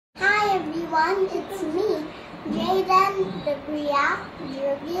everyone, it's me, Jhaydhen the Griot.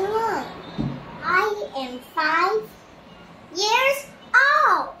 I am 5 years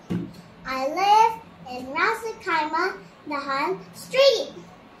old. I live in Rasakaima, Dahan Street.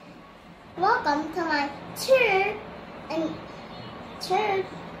 Welcome to my tour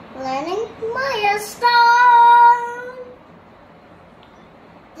learning milestone.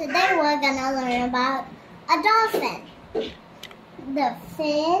 Today we're gonna learn about a dolphin. The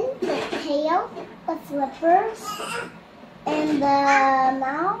fin, the tail, the flippers, and the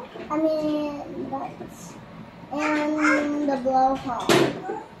mouth, and the blowhole.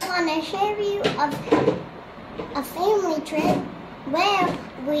 I want to share you a family trip where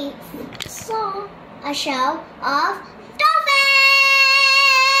we saw a show of dolphins.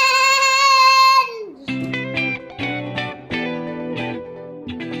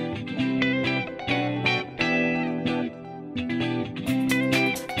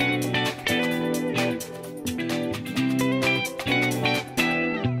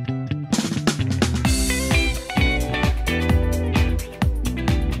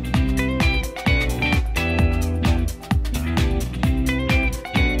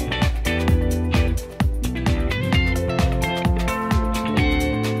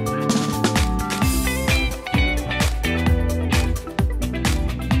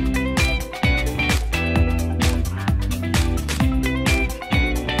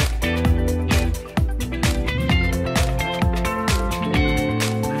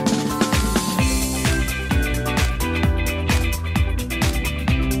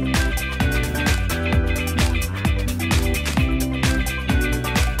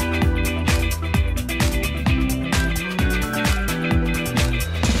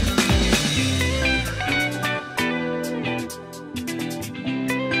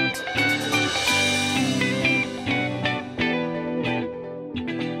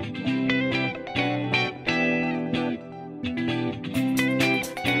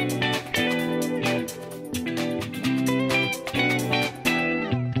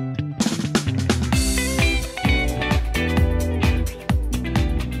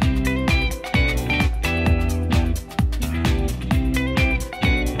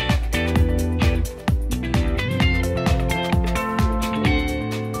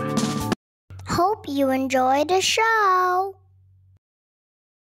 Hope you enjoy the show.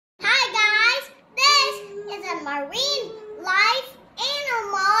 Hi guys, this is a marine life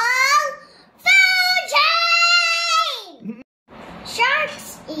animal Foodchain.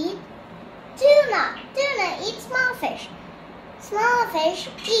 Sharks eat tuna. Tuna eats small fish. Small fish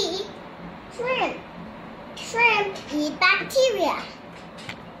eat shrimp. Shrimp eat bacteria.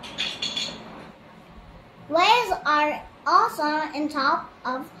 Whales are also on top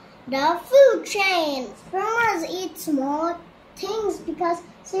of the food chain. Swimmers eat small things because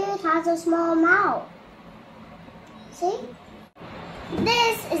it has a small mouth. See?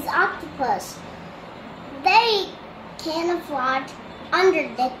 This is octopus. They camouflage under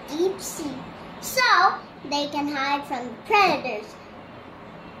the deep sea, so they can hide from predators.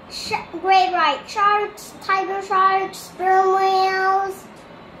 Great white sharks, tiger sharks, sperm whales.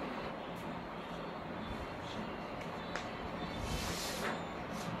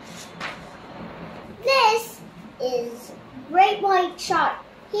 This is great white shark.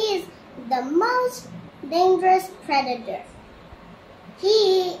 He is the most dangerous predator.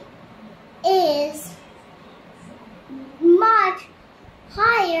 He is much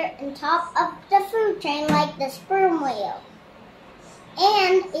higher on top of the food chain like the sperm whale.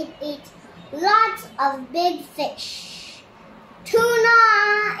 And it eats lots of big fish.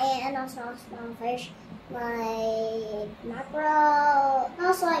 Tuna and also small fish like mackerel.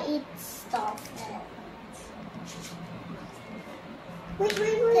 Also eats dolphin.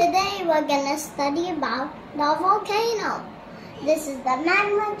 Today we're gonna study about the volcano. This is the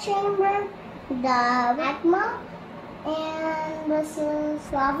magma chamber, the magma, and this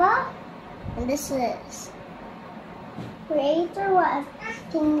is lava, and this is creator where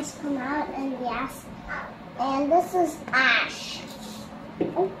things come out and gas, and this is ash.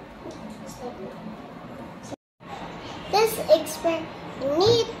 This experiment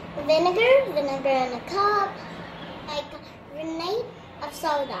need vinegar in a cup, like a grenade of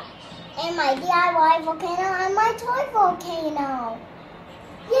soda, and my DIY volcano and my toy volcano.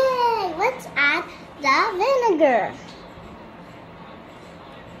 Yay! Let's add the vinegar.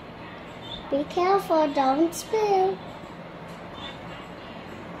 Be careful, don't spill.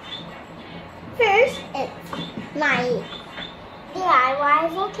 First, it's my DIY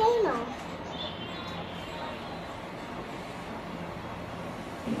volcano.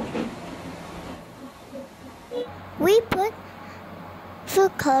 We put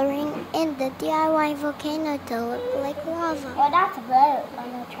food coloring in the DIY volcano to look like lava. Oh, that's a boat.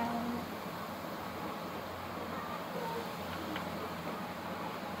 I'm gonna try one.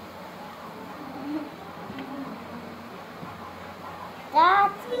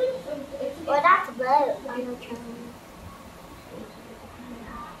 That's a boat. I'm gonna try one.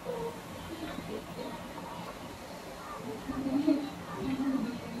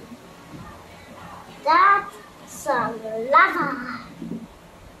 That's some lava.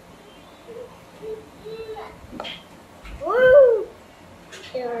 Woo!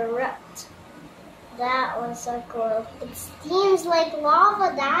 Erupt. That was so cool. It steams like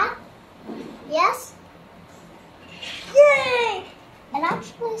lava, Dad. Yes? Yay! It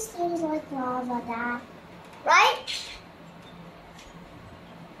actually steams like lava, Dad. Right?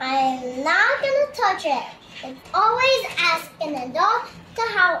 I'm not gonna touch it. It's always ask an adult to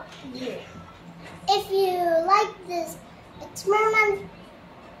help you. If you like this experiment,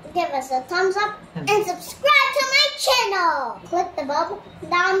 give us a thumbs up and subscribe to my channel. Click the bell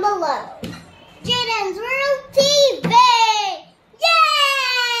down below. Jhaydhen'S World TV!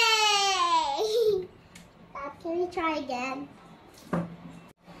 Yay! Dad, can we try again?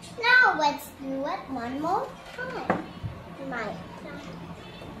 Now let's do it one more time.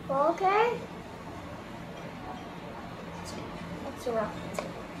 Okay? It's rough.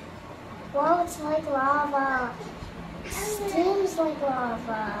 Well, it's like lava. It steams like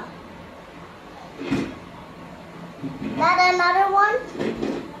lava. That another one?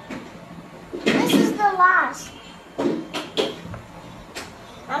 This is the last.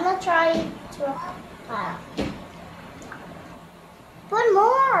 I'm gonna try to put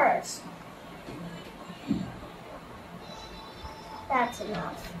more. That's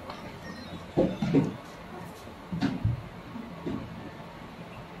enough.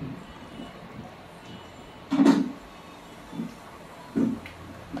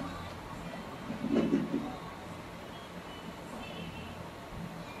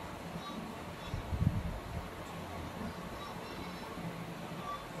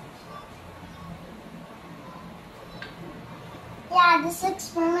 Yeah, this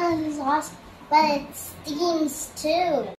experiment is awesome, but it steams too.